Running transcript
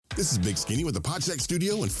This is Big Skinny with the Podcheck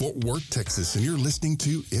Studio in Fort Worth, Texas, and you're listening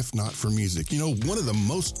to If Not For Music. You know, one of the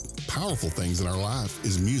most powerful things in our life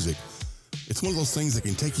is music. It's one of those things that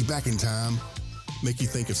can take you back in time, make you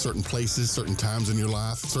think of certain places, certain times in your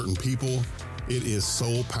life, certain people. It is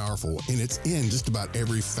so powerful, and it's in just about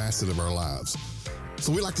every facet of our lives.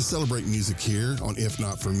 So we like to celebrate music here on If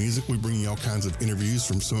Not For Music. We bring you all kinds of interviews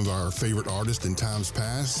from some of our favorite artists in times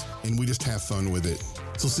past, and we just have fun with it.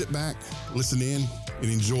 So sit back, listen in,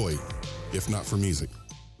 and enjoy If Not For Music.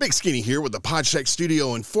 Big Skinny here with the Podcheck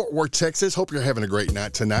Studio in Fort Worth, Texas. Hope you're having a great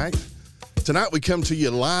night tonight. Tonight we come to you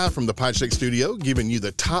live from the Podcheck Studio, giving you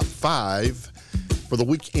the top 5 for the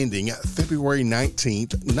week ending February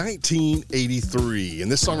 19th, 1983.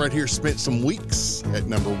 And this song right here spent some weeks at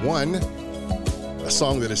number 1, a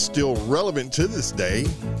song that is still relevant to this day.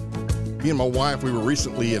 Me and my wife, we were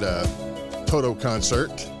recently at a Toto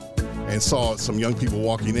concert and saw some young people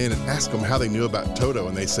walking in and asked them how they knew about Toto,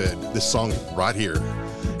 and they said, this song right here.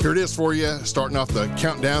 Here it is for you, starting off the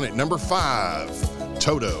countdown at number 5,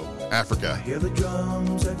 Toto, Africa. I hear the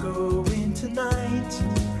drums echoing tonight,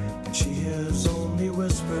 and she hears only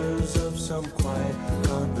whispers of some quiet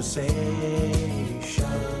conversation.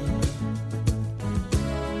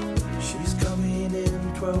 She's coming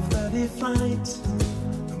in 12:30 flight.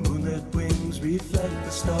 The moonlit wings reflect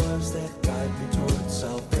the stars that guide me towards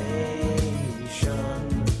salvation.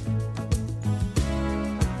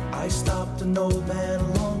 I stopped an old man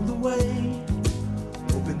along the way,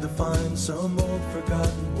 hoping to find some old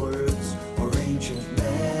forgotten words or ancient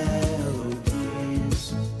melodies.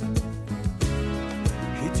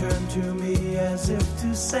 He turned to me as if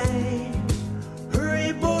to say,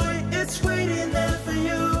 hurry boy, it's waiting there for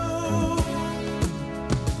you.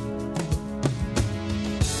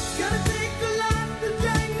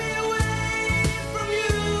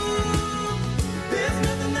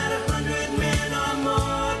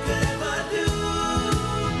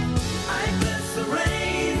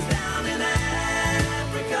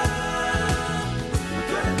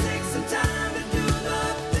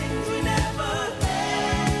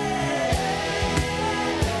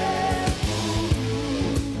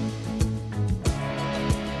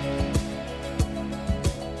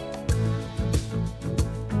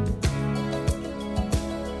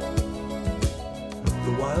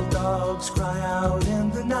 Cry out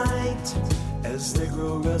in the night as they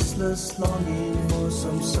grow restless, longing for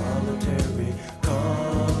some solitary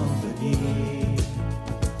company.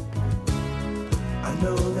 I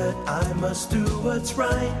know that I must do what's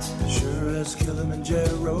right, sure as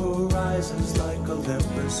Kilimanjaro rises like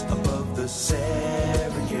Olympus above the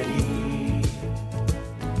Serengeti.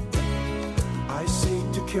 I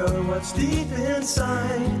seek to cure what's deep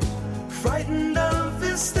inside, frightened of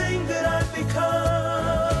this thing that I've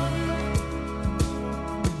become.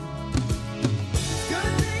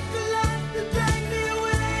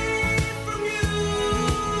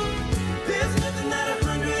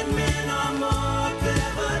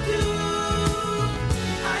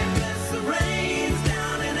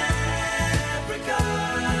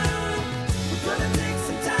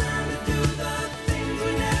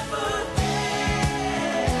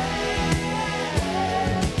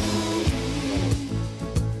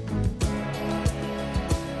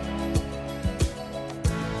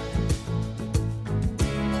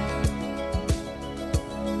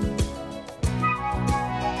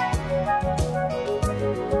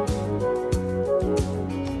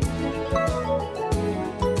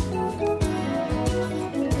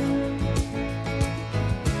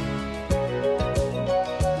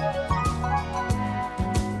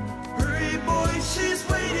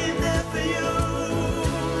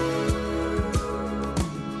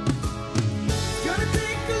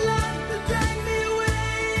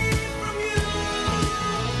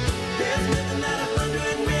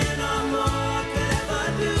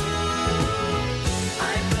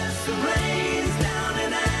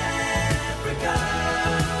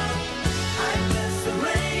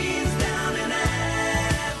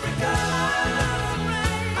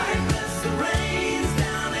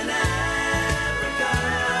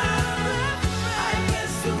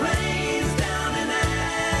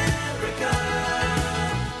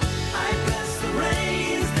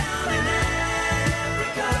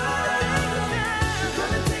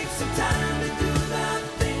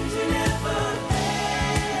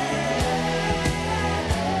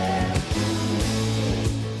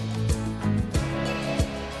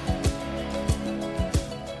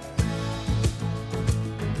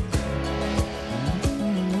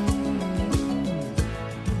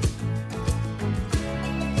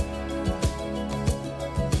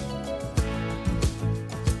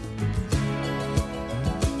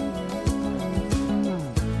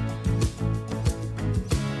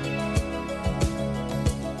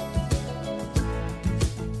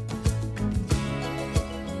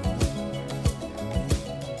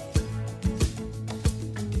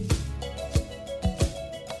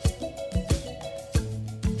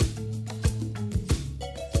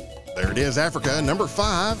 There it is, Africa, number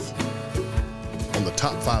 5 on the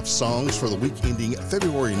top 5 songs for the week ending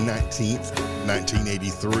February 19th,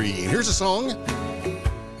 1983. And here's a song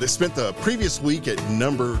that spent the previous week at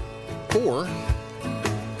number 4,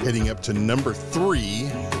 heading up to number 3.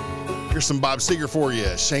 Here's some Bob Seger for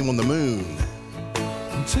you, Shame on the Moon.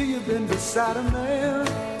 Until you've been beside a man,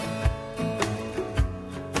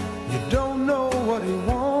 you don't know what he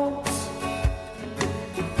wants.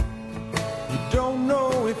 You don't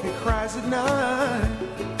know if he cries at night.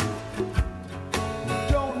 You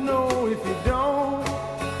don't know if you don't.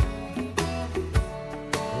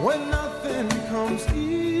 When nothing comes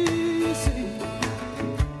easy,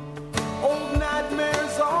 old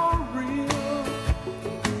nightmares are real.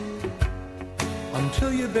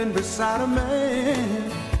 Until you've been beside a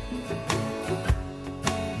man,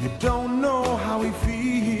 you don't know how he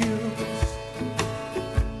feels.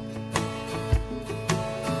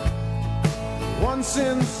 Once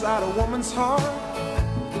inside a woman's heart,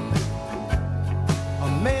 a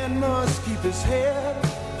man must keep his head.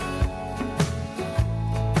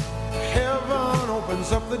 Heaven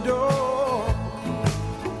opens up the door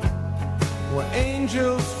where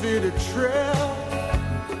angels fear to tread.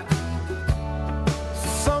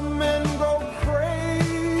 Some men go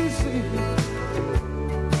crazy,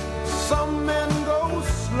 some men go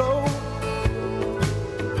slow,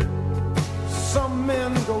 some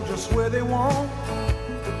men go just where they want,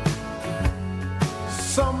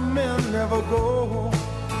 some men never go.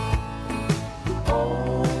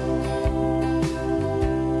 Oh,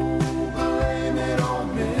 blame it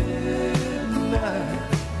on midnight.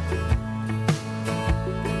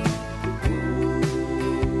 Ooh,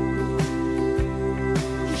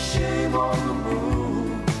 shame on the moon.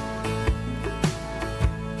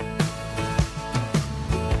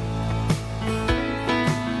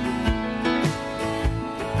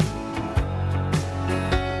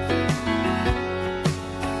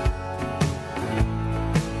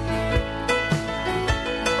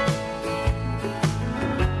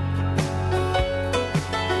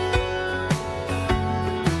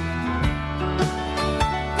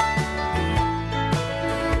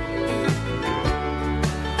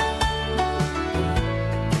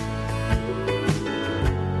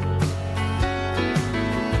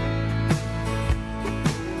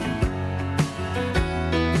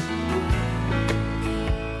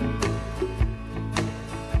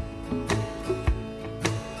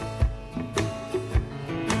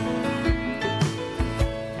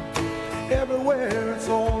 Everywhere it's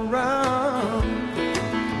all around,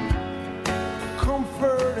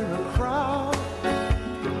 comfort in the crowd,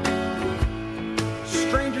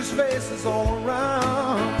 strangers' faces all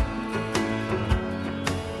around,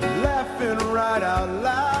 laughing right out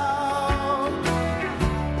loud.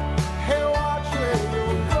 Hey, watch where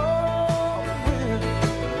you're going,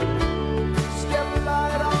 step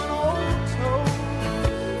light on old toes,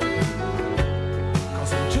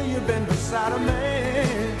 'cause until you've been beside a man,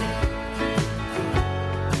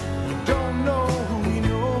 know who he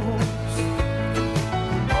knows.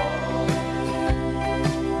 Oh,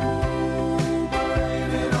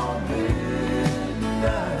 blame it on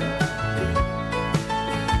midnight.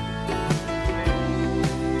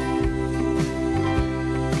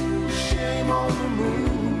 Shame on the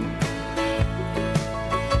moon.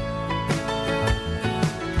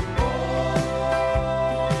 Oh,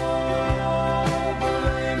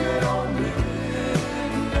 blame it on midnight.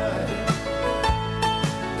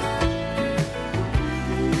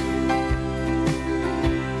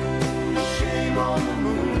 On the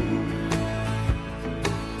moon.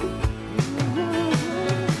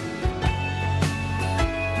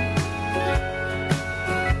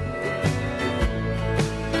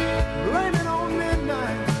 Blame it on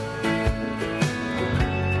midnight.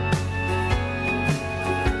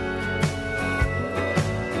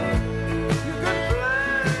 You can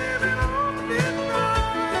blame it on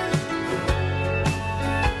midnight.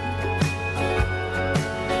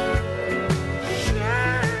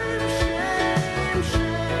 Shame, shame,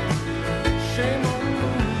 shame, shame on the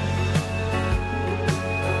moon.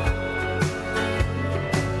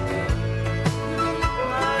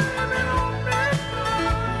 Blame it on midnight.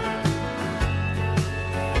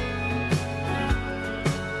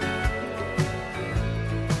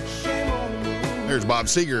 Shame on the moon. There's Bob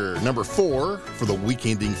Seger, number 4 for the week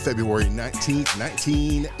ending February 19th,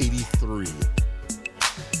 1983.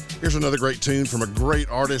 Here's another great tune from a great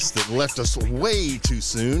artist that left us way too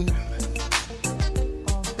soon.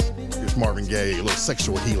 Here's Marvin Gaye, a little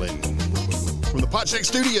Sexual Healing from the Podcheck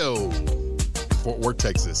Studio, Fort Worth,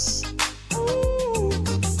 Texas.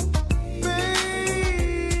 Baby,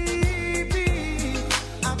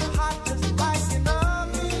 I'm hot just like an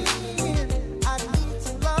oven.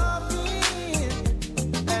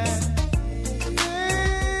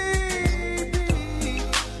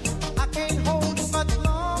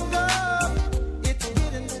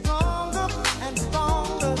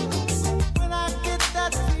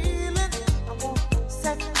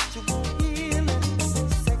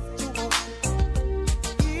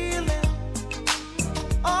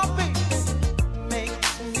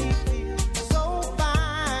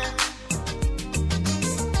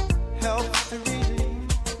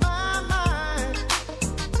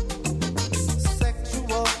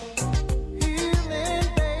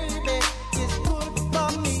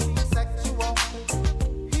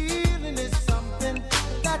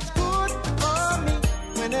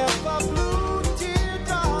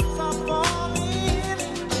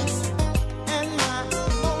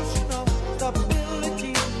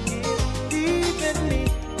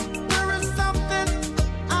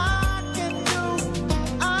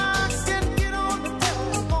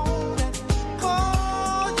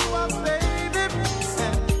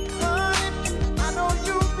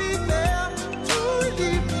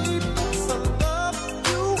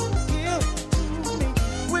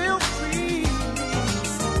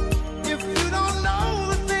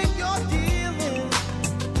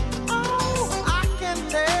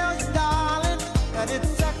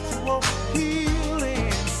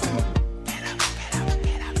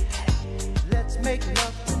 make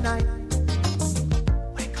love tonight.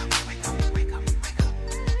 Wake up, wake up, wake up, wake up.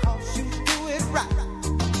 'Cause you do it right.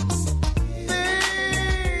 Baby,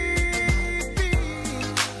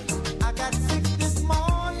 I got sick this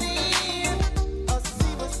morning. A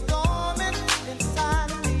sea was storming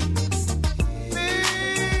inside of me. Baby,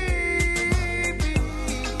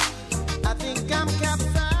 I think I'm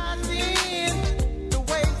capsizing. The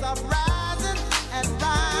waves are rising and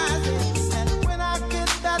rising. And when I get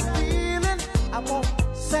that feeling, I want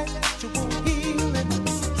sexual healing.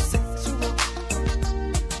 Sexual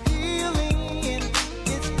healing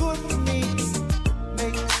is good for me.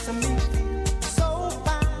 Makes me feel so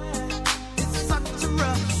fine. It's such a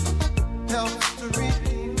rush. Helps to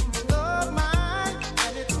relieve the mind.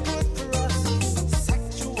 And it's good for us.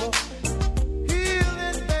 Sexual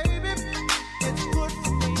healing, baby. It's good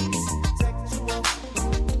for me. Sexual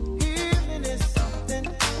healing is something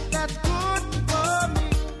that's good for me.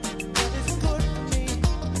 That is good for me.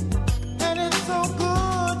 And it's so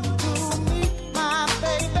good to meet my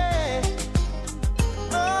baby.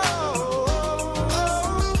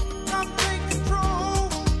 Come take control.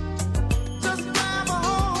 Just grab a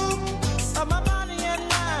hold of my body and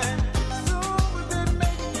mind. So we've been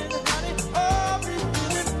making it, honey. Oh, we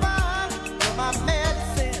feeling fine. You're my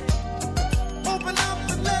medicine. Open up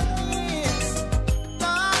and let me in.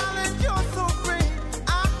 Darling, you're so great. I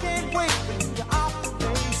can't wait for you to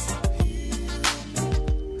operate.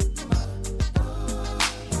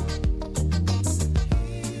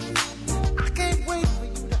 I can't wait for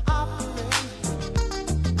you to operate.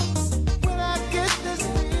 When I get this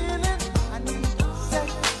feeling, I need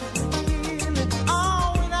sexual healing. Oh,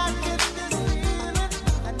 when I get this feeling,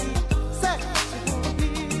 I need sexual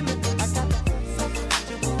healing. I got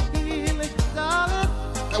sexual healing, darling.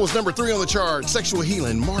 That was number 3 on the chart. Sexual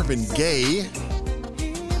Healing, Marvin Gaye.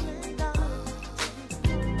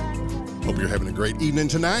 Hope you're having a great evening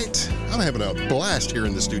tonight. I'm having a blast here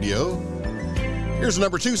in the studio. Here's the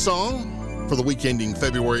number 2 song for the week ending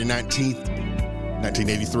February 19th,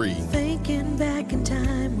 1983. Thinking back in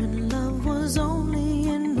time when love was only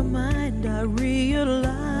in my mind, I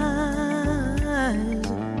realized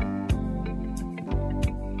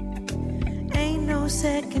ain't no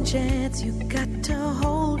second chance. You got to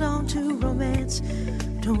hold on to romance.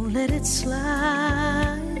 Don't let it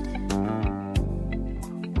slide.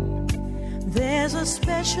 There's a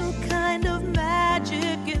special kind of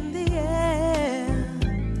magic in the air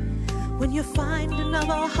when you find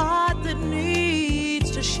another heart that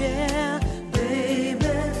needs to share. Baby,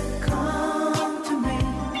 come to me.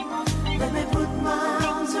 Let me put my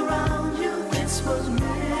arms around you. This was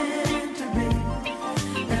meant to be.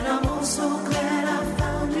 And I'm also glad I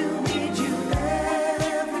found you. Need you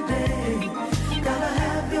every day. Gotta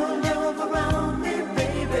have your love around me,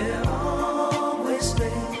 baby. Always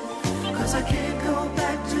stay. 'Cause I can't go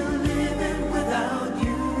back to living without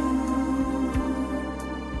you.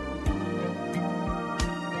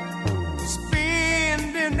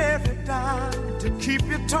 Spending every dime to keep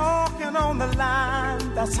you talking on the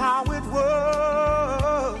line. That's how it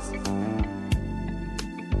was.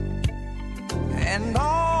 And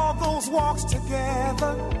all those walks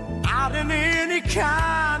together out in any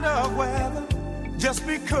kind of weather, just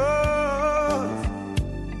because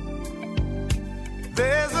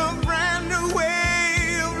there's a brand new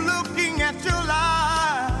way of looking at your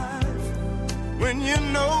life when you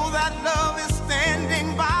know that love is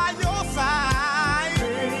standing by your side.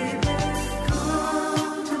 Baby,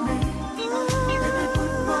 come to me. Let me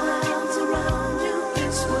put my arms around you.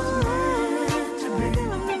 This was meant to be.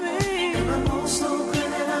 And I'm also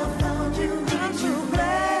glad I found you. Need you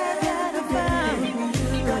glad that I found you.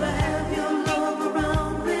 Gotta have your love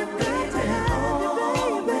around me, baby.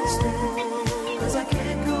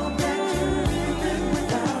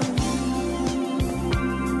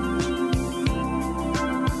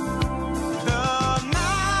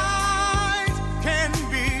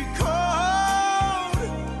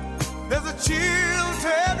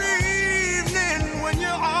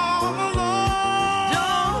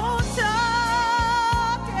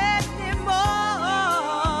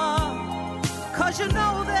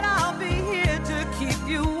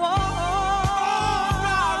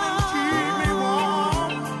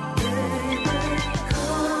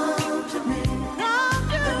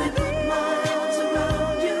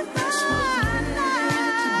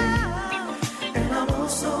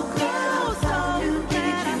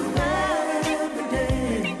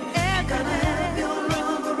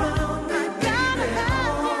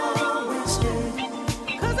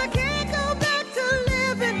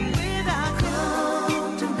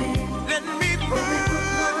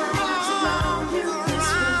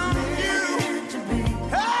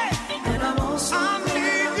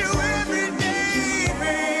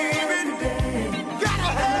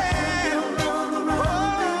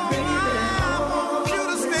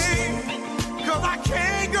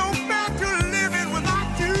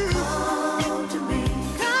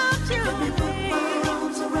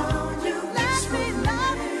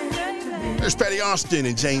 There's Patty Austin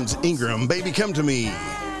and James Ingram, Baby Come to Me.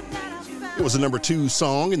 It was the number 2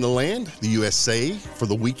 song in the land, the USA, for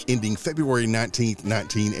the week ending February 19th,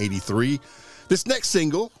 1983. This next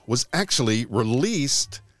single was actually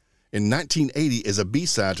released in 1980 as a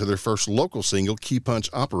B-side to their first local single, Key Punch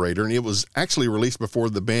Operator, and it was actually released before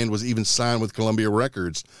the band was even signed with Columbia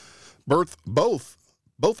Records.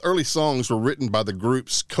 Both early songs were written by the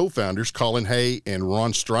group's co-founders, Colin Hay and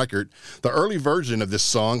Ron Strykert. The early version of this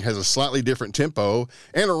song has a slightly different tempo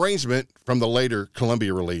and arrangement from the later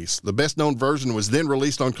Columbia release. The best-known version was then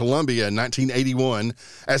released on Columbia in 1981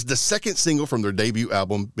 as the second single from their debut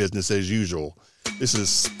album, Business as Usual. This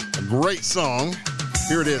is a great song.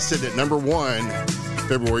 Here it is, sitting at number 1,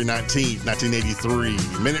 February 19th, 1983.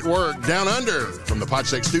 Men at Work, Down Under, from the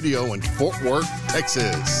Podcheck Studio in Fort Worth,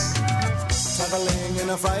 Texas. Traveling in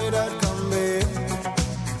a fried-out Kombi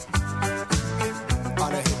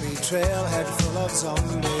on a hippie trailhead full of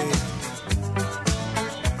zombies.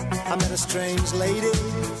 I met a strange lady,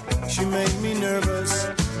 she made me nervous.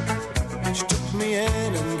 She took me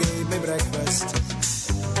in and gave me breakfast.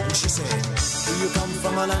 And she said, do you come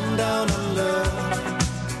from a land down under,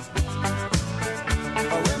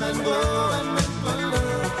 where women go and men wonder?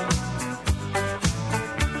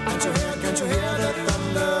 Can't you hear the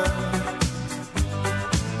thunder?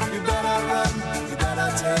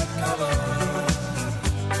 Take cover.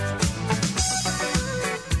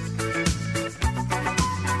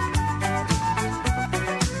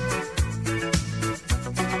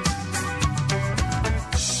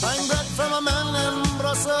 Buying bread from a man in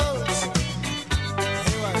Brussels.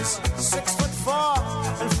 He was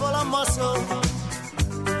 6'4" and full of muscle.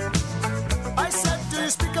 I said, do you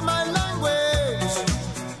speak my language?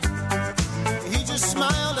 He just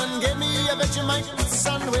smiled and gave me a Vegemite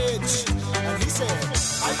sandwich. And he said,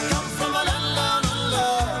 I come from a land down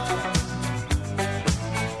under,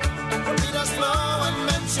 where Peter's flow and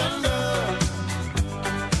men chunder.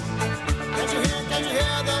 Can't you hear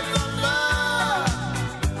the thunder?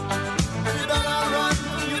 You better run,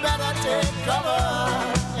 you better take cover.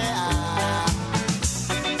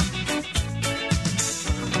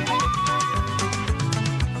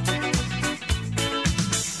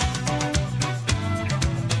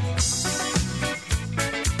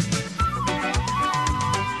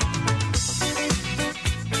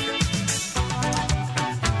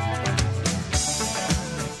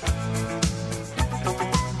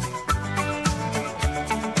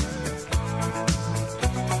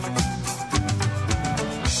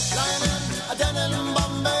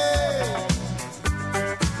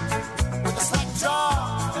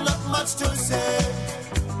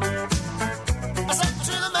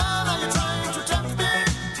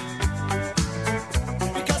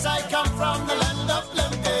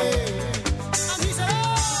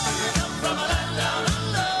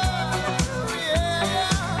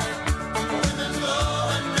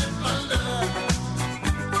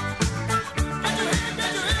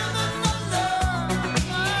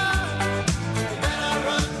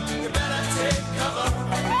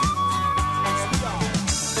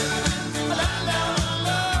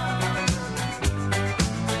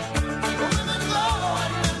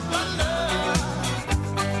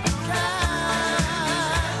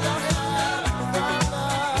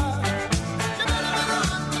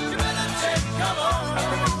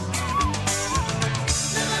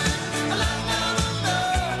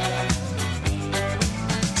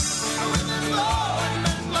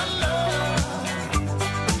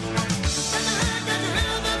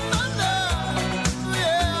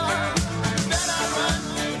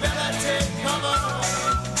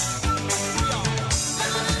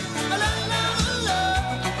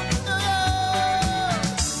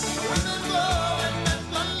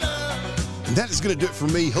 Going to do it for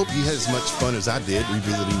me. Hope you had as much fun as I did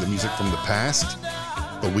revisiting the music from the past.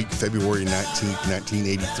 The week, February 19th,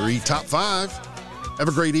 1983. Top 5. Have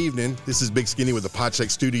a great evening. This is Big Skinny with the Podcheck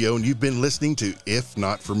Studio, and you've been listening to If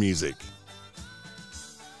Not for Music.